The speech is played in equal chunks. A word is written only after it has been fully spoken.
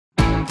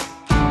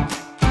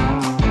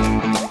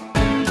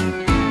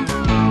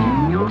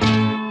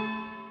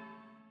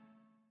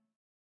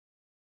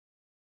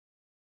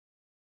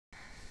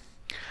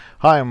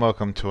Hi and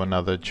welcome to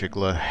another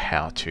Jigglar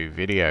how-to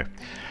video.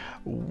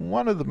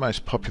 One of the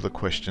most popular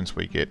questions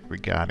we get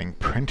regarding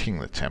printing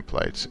the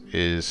templates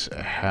is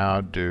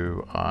how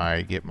do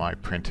I get my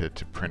printer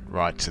to print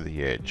right to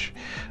the edge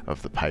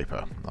of the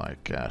paper?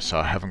 So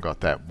I haven't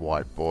got that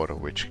white border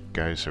which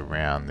goes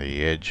around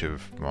the edge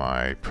of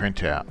my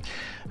printout.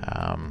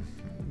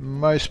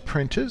 Most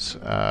printers,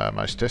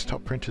 most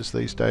desktop printers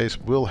these days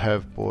will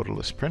have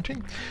borderless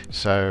printing,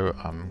 so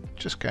I'm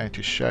just going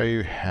to show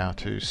you how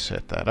to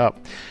set that up.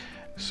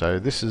 So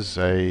this is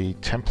a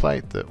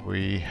template that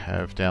we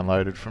have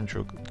downloaded from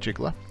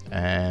Jigglar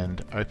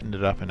and opened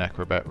it up in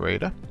Acrobat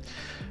Reader.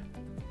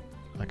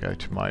 I go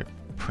to my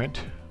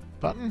print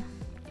button.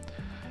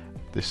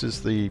 This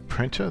is the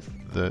printer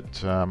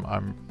that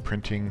I'm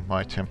printing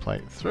my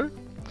template through.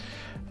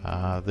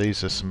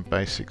 These are some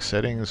basic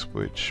settings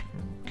which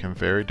can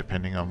vary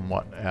depending on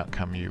what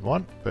outcome you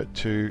want, but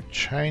to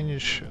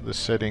change the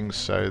settings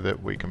so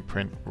that we can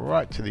print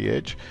right to the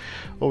edge,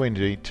 all we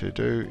need to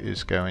do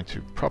is go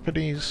into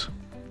Properties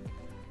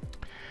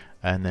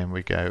and then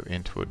we go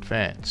into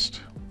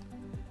Advanced.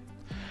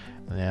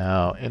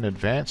 Now in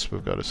Advanced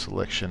we've got a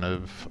selection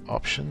of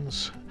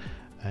options,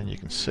 and you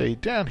can see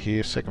down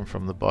here, second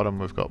from the bottom,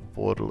 we've got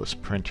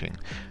Borderless Printing.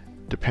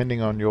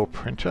 Depending on your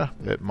printer,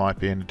 it might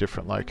be in a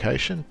different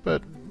location,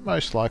 but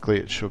most likely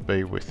it should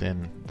be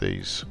within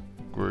these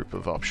group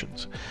of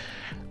options.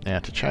 Now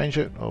to change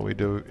it, all we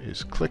do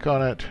is click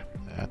on it.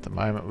 At the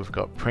moment we've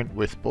got Print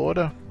with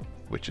Border,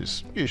 which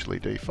is usually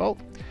default.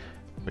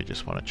 We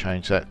just want to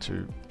change that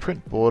to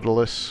Print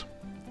Borderless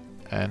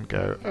and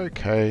go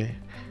OK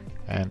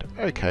and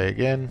OK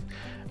again.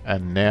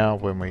 And now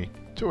when we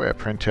do our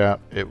printout,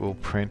 it will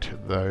print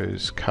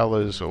those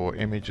colors or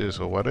images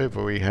or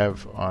whatever we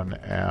have on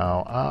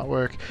our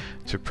artwork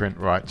to print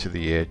right to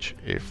the edge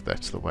if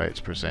that's the way it's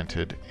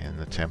presented in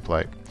the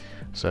template.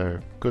 So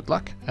good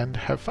luck and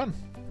have fun.